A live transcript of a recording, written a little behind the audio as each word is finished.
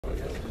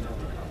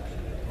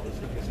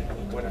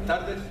Buenas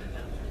tardes.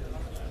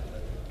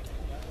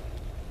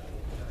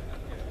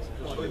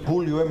 Soy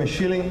Julio M.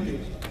 Shiling,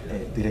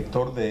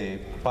 director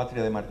de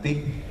Patria de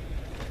Martí,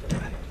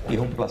 y es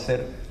un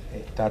placer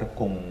estar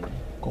con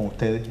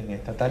ustedes en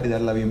esta tarde y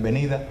dar la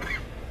bienvenida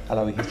a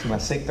la vigésima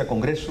sexta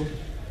Congreso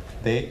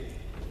de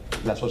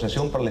la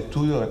Asociación para el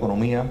Estudio de la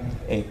Economía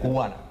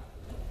Cubana.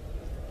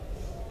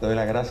 Le doy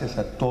las gracias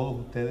a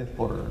todos ustedes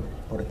por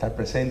estar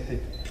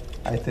presentes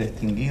a este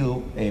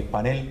distinguido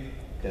panel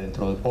que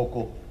dentro de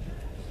poco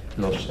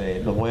los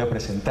voy a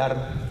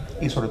presentar,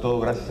 y sobre todo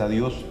gracias a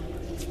Dios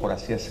por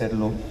así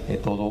hacerlo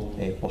todo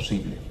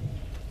posible.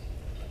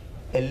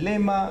 El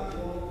lema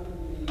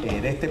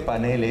de este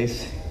panel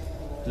es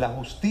la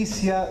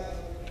justicia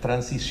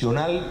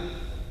transicional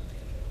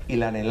y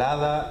la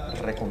anhelada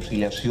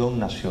reconciliación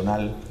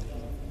nacional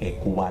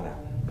cubana.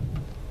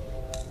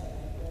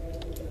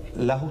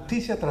 La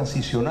justicia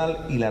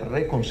transicional y la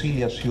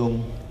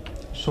reconciliación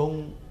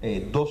son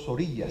dos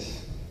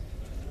orillas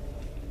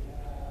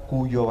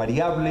cuya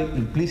variable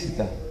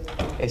implícita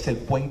es el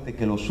puente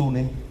que los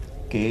une,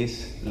 que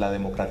es la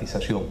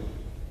democratización.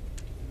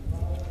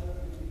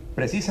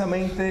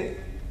 Precisamente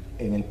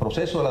en el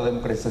proceso de la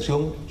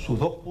democratización, sus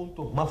dos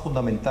puntos más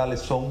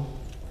fundamentales son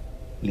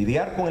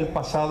lidiar con el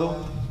pasado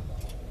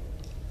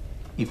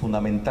y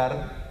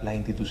fundamentar las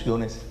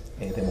instituciones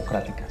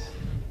democráticas.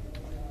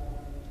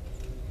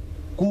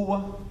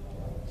 Cuba,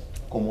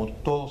 como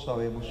todos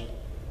sabemos,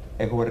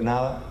 es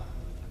gobernada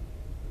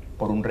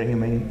por un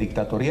régimen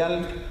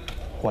dictatorial,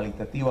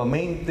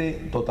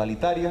 cualitativamente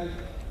totalitaria,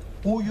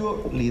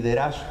 cuyo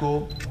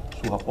liderazgo,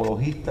 sus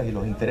apologistas y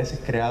los intereses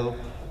creados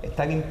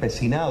están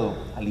empecinados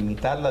a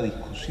limitar la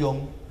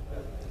discusión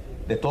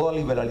de toda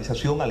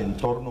liberalización al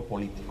entorno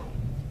político.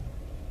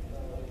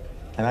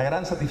 Es una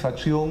gran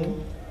satisfacción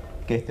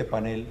que este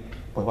panel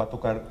va a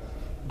tocar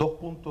dos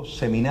puntos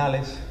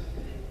seminales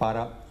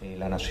para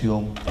la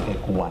nación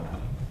cubana.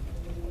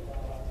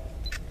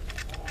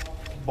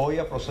 Voy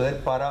a proceder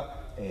para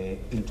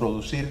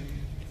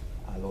introducir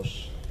a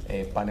los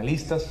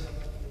panelistas.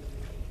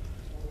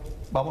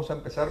 Vamos a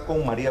empezar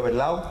con María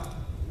Werlau.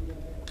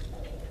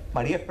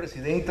 María es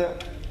presidenta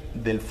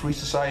del Free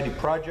Society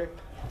Project,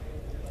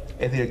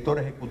 es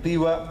directora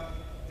ejecutiva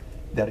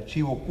de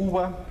Archivo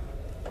Cuba,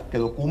 que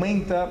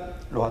documenta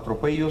los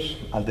atropellos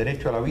al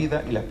derecho a la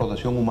vida y la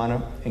explotación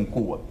humana en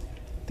Cuba.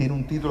 Tiene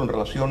un título en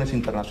Relaciones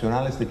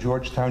Internacionales de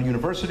Georgetown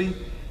University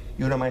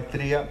y una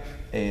maestría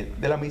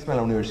de la misma en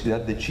la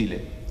Universidad de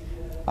Chile.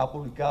 Ha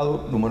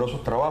publicado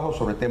numerosos trabajos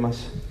sobre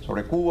temas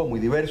sobre Cuba muy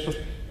diversos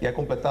y ha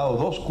completado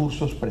dos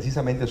cursos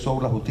precisamente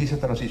sobre la justicia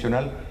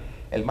transicional,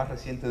 el más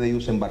reciente de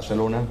ellos en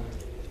Barcelona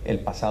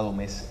el pasado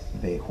mes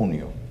de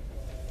junio.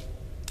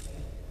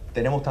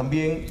 Tenemos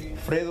también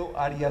Fredo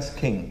Arias.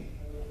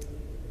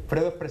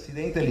 Fredo es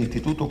presidente del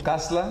Instituto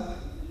Casla,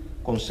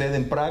 con sede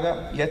en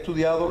Praga, y ha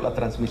estudiado las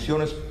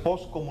transiciones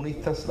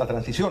postcomunistas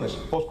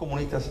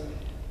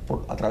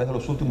a través de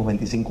los últimos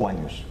 25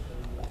 años.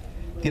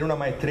 Tiene una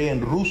maestría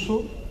en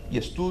ruso y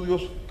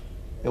estudios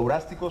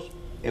eurásicos,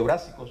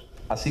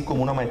 así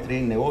como una maestría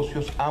en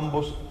negocios,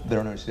 ambos de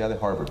la Universidad de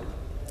Harvard.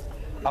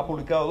 Ha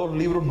publicado dos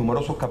libros,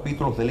 numerosos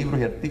capítulos de libros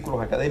y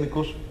artículos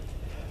académicos.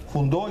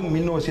 Fundó en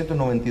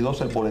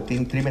 1992 el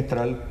boletín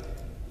trimestral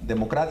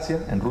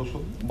Democracia, en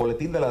ruso,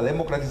 boletín de la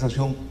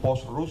democratización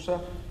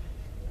post-rusa,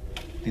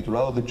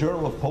 titulado The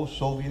Journal of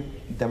Post-Soviet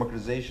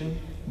Democratization,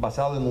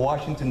 basado en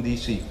Washington,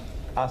 D.C.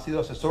 Ha sido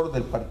asesor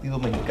del partido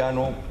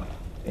mexicano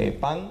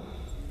PAN,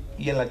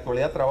 y en la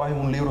actualidad trabaja en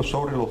un libro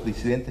sobre los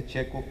disidentes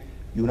checos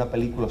y una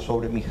película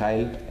sobre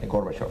Mikhail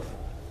Gorbachev.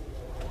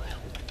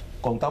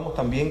 Contamos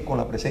también con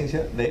la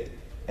presencia de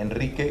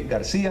Enrique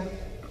García.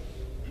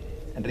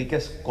 Enrique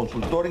es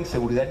consultor en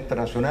seguridad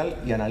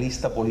internacional y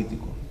analista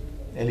político.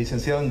 Es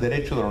licenciado en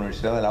Derecho de la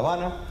Universidad de La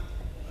Habana.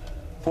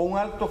 Fue un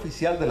alto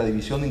oficial de la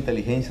División de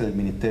Inteligencia del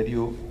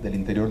Ministerio del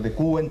Interior de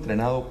Cuba,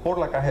 entrenado por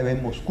la KGB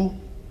en Moscú,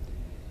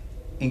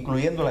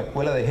 incluyendo la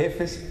Escuela de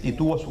Jefes, y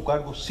tuvo a su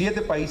cargo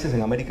 7 países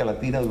en América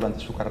Latina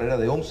durante su carrera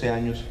de 11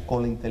 años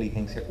con la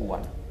inteligencia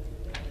cubana.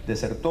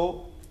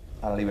 Desertó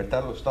a la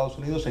libertad de los Estados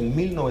Unidos en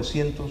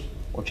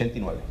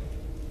 1989.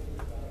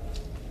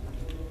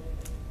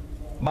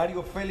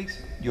 Mario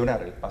Félix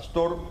Llonar, el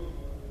pastor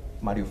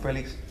Mario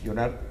Félix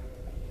Llonar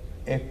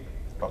es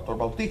pastor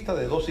bautista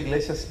de 2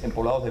 iglesias en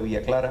poblados de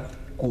Villa Clara,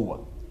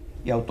 Cuba,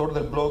 y autor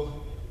del blog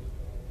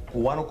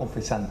Cubano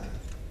Confesante.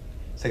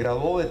 Se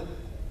graduó de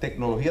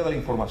Tecnología de la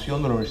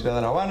Información de la Universidad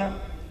de La Habana.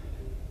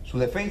 Su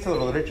defensa de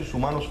los derechos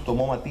humanos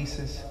tomó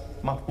matices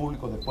más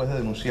públicos después de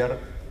denunciar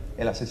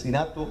el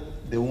asesinato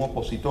de un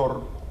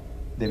opositor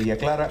de Villa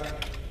Clara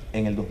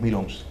en el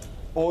 2011.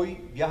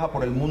 Hoy viaja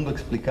por el mundo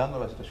explicando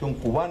la situación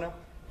cubana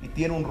y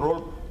tiene un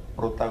rol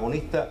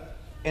protagonista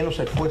en los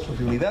esfuerzos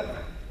de unidad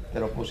de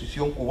la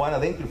oposición cubana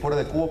dentro y fuera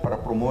de Cuba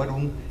para promover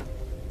un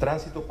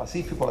tránsito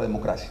pacífico a la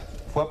democracia.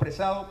 Fue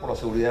apresado por la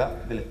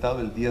seguridad del Estado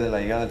el día de la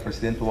llegada del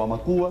presidente Obama a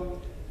Cuba.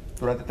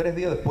 Durante 3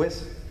 días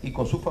después, y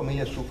con su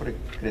familia, sufre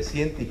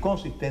creciente y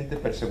consistente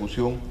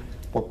persecución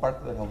por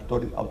parte de las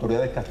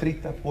autoridades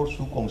castristas por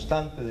su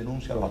constante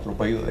denuncia a los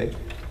atropellos de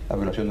la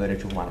violación de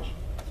derechos humanos.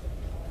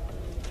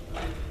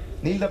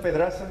 Nilda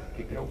Pedraza,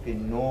 que creo que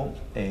no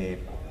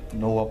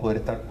va a poder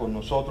estar con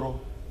nosotros,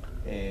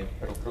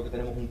 pero creo que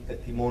tenemos un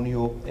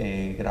testimonio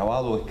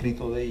grabado,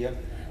 escrito de ella,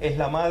 es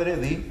la madre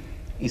de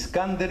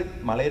Iskander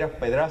Maleras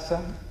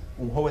Pedraza,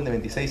 un joven de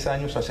 26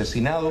 años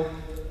asesinado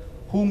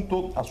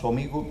junto a su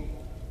amigo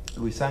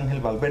Luis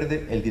Ángel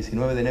Valverde el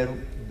 19 de enero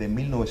de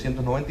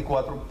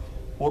 1994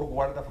 por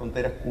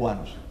guardafronteras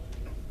cubanos.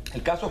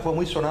 El caso fue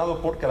muy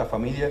sonado porque la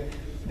familia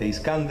de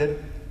Iskander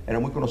era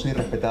muy conocida y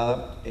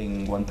respetada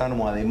en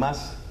Guantánamo,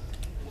 además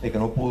de que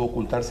no pudo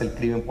ocultarse el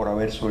crimen por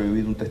haber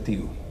sobrevivido un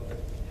testigo.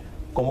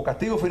 Como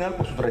castigo final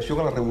por su traición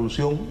a la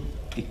revolución,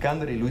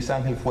 Iskander y Luis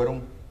Ángel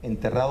fueron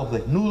enterrados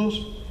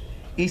desnudos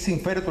y sin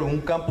féretro en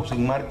un campo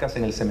sin marcas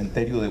en el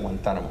cementerio de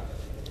Guantánamo.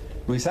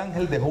 Luis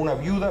Ángel dejó una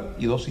viuda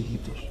y 2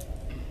 hijitos.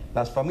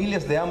 Las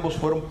familias de ambos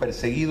fueron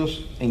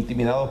perseguidos e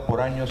intimidados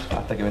por años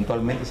hasta que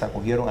eventualmente se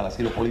acogieron al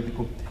asilo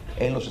político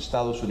en los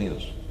Estados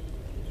Unidos.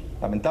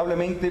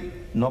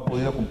 Lamentablemente no ha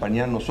podido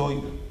acompañarnos hoy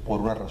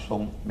por una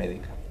razón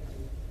médica.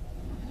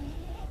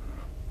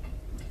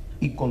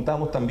 Y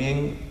contamos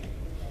también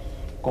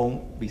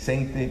con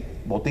Vicente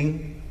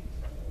Botín,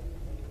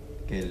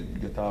 que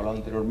yo estaba hablando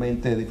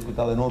anteriormente, he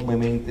disfrutado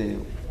enormemente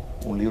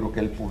un libro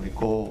que él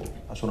publicó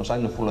hace unos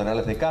años,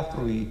 Funerales de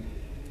Castro, y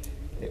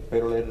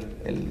espero leer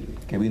el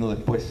que vino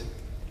después.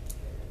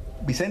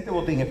 Vicente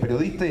Botín es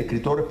periodista y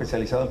escritor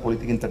especializado en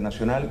política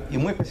internacional y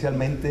muy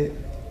especialmente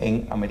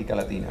en América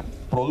Latina.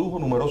 Produjo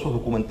numerosos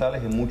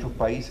documentales en muchos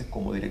países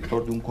como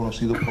director de un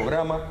conocido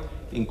programa,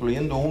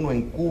 incluyendo uno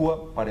en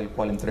Cuba para el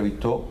cual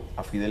entrevistó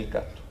a Fidel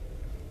Castro.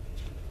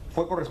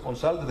 Fue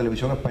corresponsal de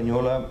Televisión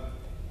Española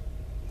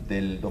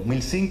del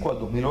 2005 al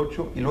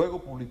 2008 y luego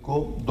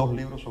publicó 2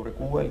 libros sobre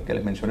Cuba, el que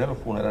les mencioné, Los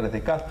funerales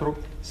de Castro,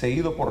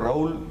 seguido por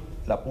Raúl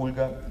La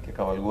Pulga que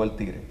cabalgó al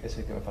tigre, ese es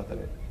el que me falta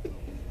leer.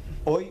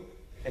 Hoy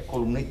es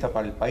columnista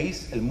para El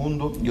País, El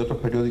Mundo y otros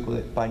periódicos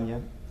de España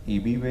y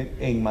vive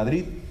en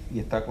Madrid y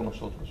está con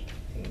nosotros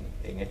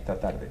en esta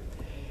tarde.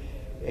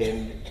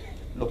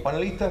 Los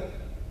panelistas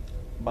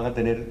van a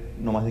tener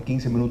no más de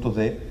 15 minutos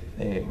de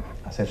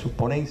hacer sus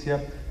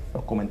ponencias,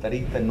 los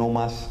comentaristas no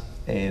más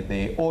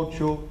de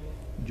 8.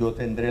 Yo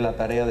tendré la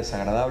tarea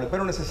desagradable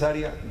pero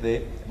necesaria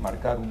de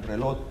marcar un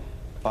reloj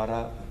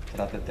para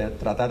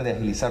tratar de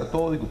agilizar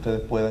todo y que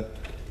ustedes puedan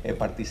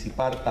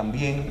participar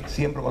también,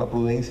 siempre con la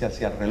prudencia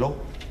hacia el reloj,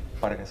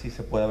 para que así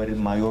se pueda ver el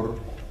mayor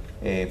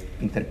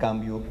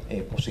intercambio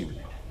posible.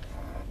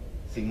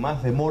 Sin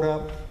más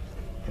demora,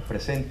 les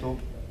presento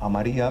a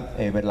María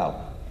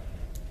Werlau.